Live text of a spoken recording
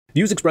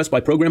Views expressed by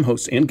program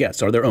hosts and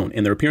guests are their own,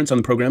 and their appearance on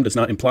the program does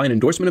not imply an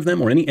endorsement of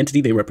them or any entity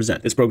they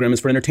represent. This program is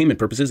for entertainment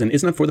purposes and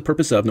is not for the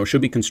purpose of, nor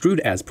should be construed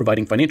as,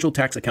 providing financial,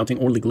 tax, accounting,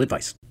 or legal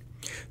advice.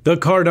 The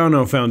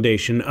Cardano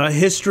Foundation, a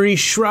history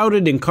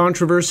shrouded in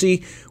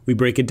controversy. We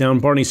break it down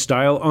Barney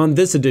style on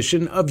this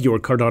edition of your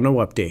Cardano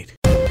Update.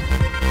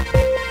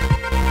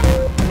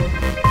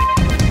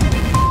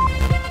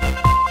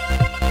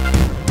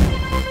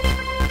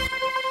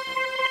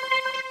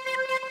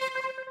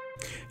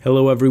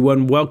 Hello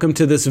everyone, welcome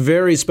to this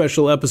very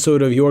special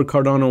episode of your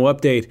Cardano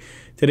Update.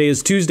 Today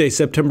is Tuesday,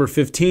 September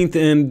 15th,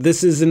 and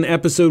this is an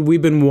episode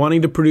we've been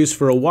wanting to produce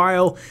for a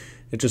while.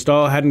 It just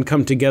all hadn't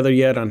come together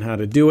yet on how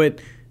to do it,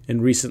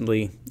 and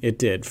recently it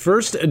did.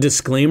 First, a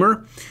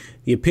disclaimer.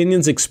 The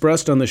opinions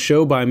expressed on the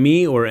show by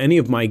me or any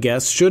of my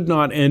guests should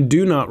not and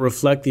do not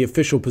reflect the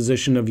official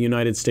position of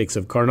United States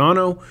of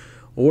Cardano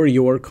or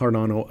your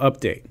Cardano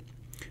Update.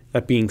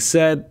 That being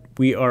said,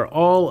 we are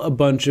all a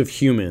bunch of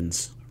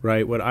humans.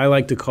 Right? What I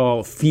like to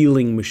call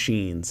feeling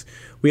machines.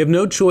 We have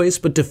no choice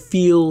but to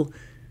feel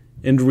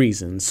and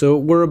reason. So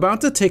we're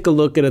about to take a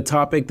look at a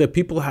topic that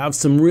people have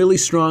some really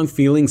strong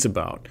feelings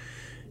about.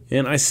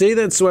 And I say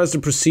that so as to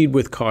proceed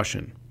with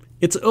caution.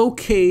 It's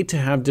okay to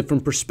have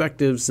different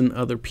perspectives than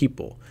other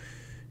people.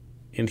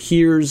 And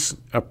here's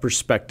a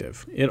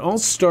perspective. It all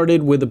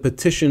started with a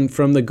petition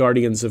from the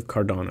Guardians of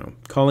Cardano,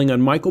 calling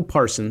on Michael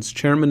Parsons,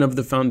 chairman of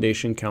the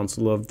Foundation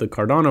Council of the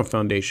Cardano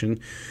Foundation,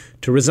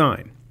 to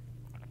resign.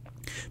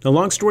 Now,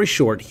 long story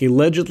short, he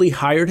allegedly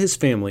hired his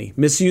family,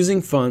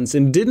 misusing funds,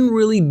 and didn't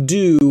really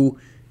do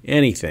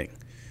anything.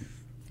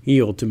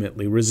 He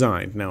ultimately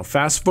resigned. Now,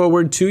 fast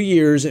forward 2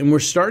 years, and we're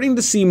starting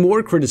to see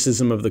more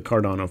criticism of the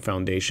Cardano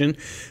Foundation.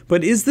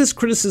 But is this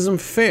criticism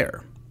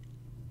fair?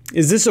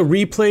 Is this a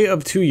replay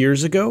of 2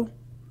 years ago?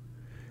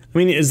 I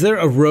mean, is there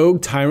a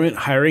rogue tyrant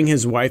hiring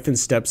his wife and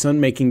stepson,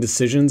 making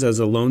decisions as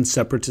a lone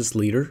separatist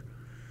leader?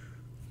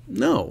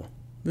 No,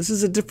 this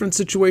is a different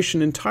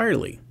situation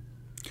entirely.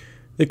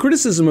 The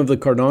criticism of the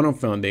Cardano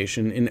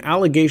Foundation and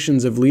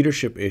allegations of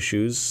leadership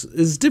issues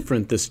is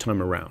different this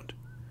time around.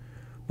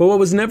 But what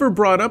was never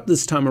brought up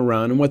this time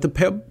around, and what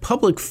the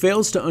public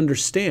fails to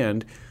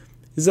understand,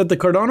 is that the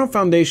Cardano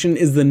Foundation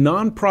is the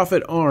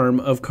nonprofit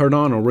arm of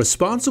Cardano,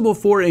 responsible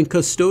for and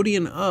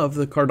custodian of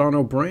the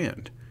Cardano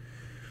brand.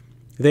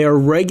 They are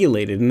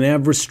regulated and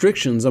have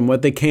restrictions on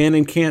what they can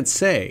and can't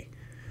say.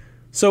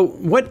 So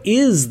what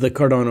is the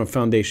Cardano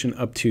Foundation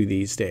up to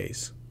these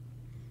days?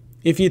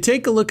 If you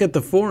take a look at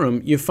the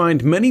forum, you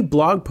find many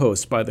blog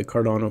posts by the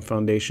Cardano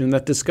Foundation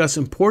that discuss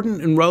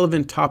important and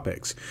relevant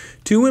topics.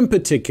 Two in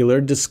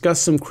particular discuss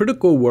some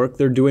critical work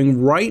they're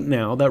doing right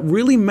now that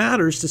really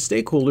matters to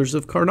stakeholders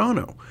of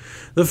Cardano.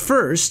 The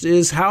first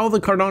is how the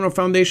Cardano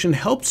Foundation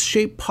helps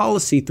shape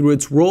policy through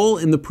its role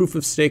in the Proof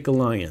of Stake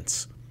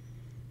Alliance.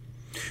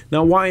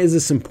 Now, why is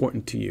this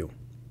important to you?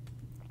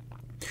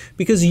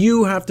 Because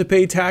you have to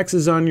pay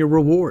taxes on your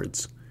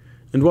rewards.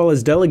 And while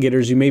as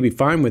delegators you may be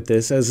fine with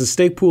this, as a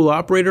stake pool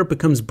operator it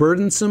becomes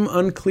burdensome,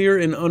 unclear,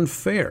 and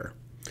unfair.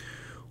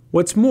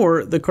 What's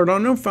more, the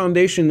Cardano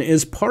Foundation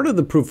is part of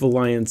the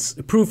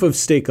Proof of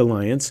Stake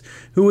Alliance,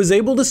 who was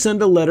able to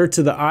send a letter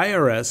to the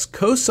IRS,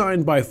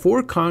 co-signed by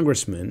 4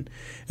 congressmen,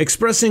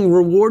 expressing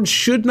rewards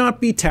should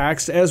not be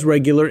taxed as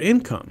regular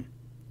income.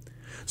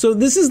 So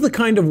this is the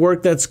kind of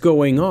work that's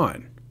going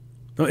on.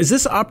 Now, is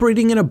this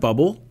operating in a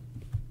bubble?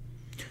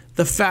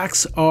 The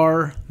facts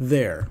are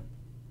there.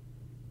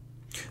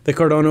 The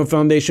Cardano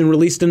Foundation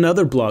released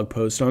another blog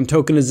post on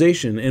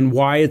tokenization and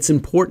why it's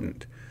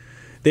important.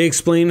 They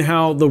explain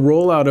how the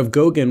rollout of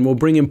Goguen will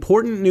bring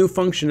important new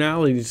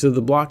functionality to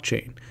the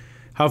blockchain,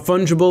 how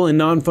fungible and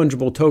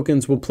non-fungible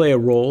tokens will play a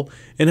role,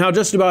 and how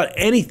just about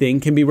anything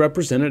can be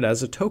represented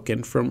as a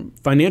token, from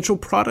financial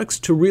products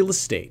to real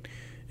estate.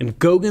 And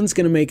Goggen's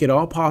going to make it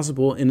all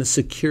possible in a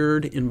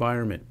secured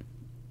environment.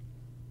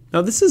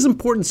 Now, this is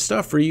important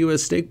stuff for you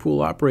as stake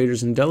pool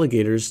operators and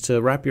delegators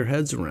to wrap your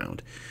heads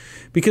around,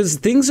 because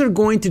things are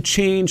going to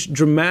change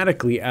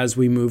dramatically as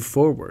we move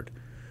forward.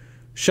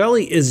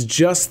 Shelley is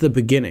just the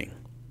beginning.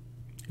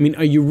 I mean,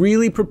 are you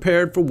really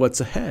prepared for what's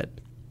ahead?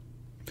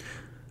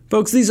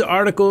 Folks, these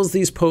articles,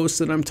 these posts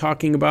that I'm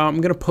talking about,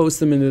 I'm going to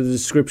post them in the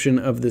description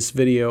of this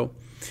video.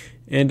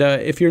 And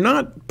if you're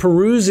not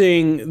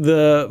perusing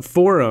the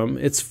forum,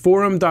 it's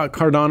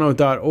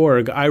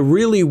forum.cardano.org, I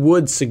really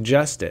would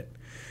suggest it.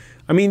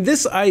 I mean,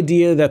 this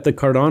idea that the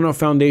Cardano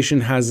Foundation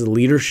has a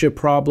leadership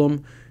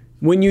problem,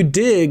 when you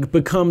dig,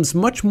 becomes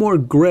much more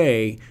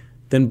gray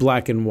than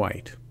black and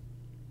white.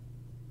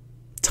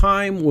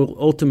 Time will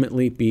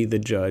ultimately be the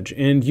judge,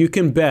 and you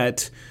can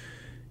bet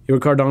your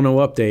Cardano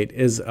Update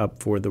is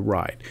up for the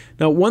ride.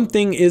 Now, one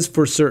thing is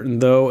for certain,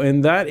 though,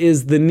 and that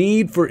is the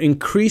need for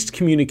increased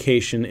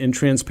communication and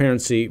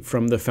transparency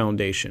from the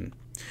Foundation.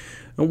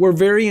 And we're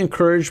very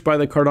encouraged by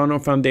the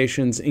Cardano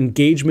Foundation's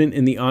engagement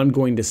in the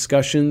ongoing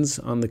discussions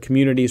on the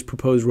community's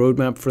proposed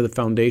roadmap for the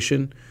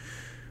Foundation.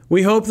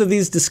 We hope that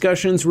these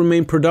discussions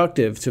remain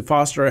productive to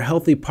foster a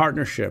healthy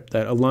partnership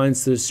that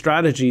aligns the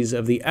strategies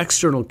of the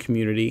external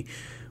community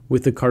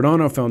with the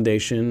Cardano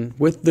Foundation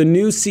with the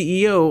new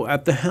CEO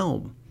at the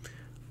helm,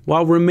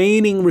 while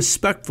remaining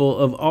respectful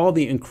of all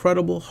the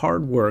incredible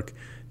hard work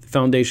the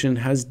foundation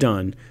has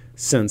done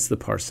since the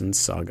Parsons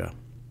saga.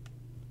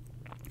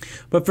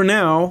 But for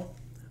now,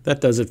 that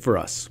does it for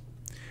us.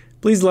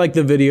 Please like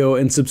the video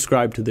and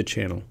subscribe to the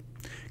channel.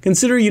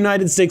 Consider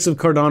United Stakes of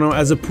Cardano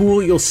as a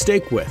pool you'll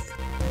stake with.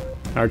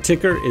 Our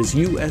ticker is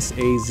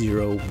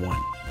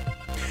USA01.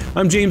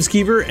 I'm James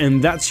Keever,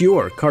 and that's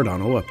your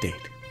Cardano Update.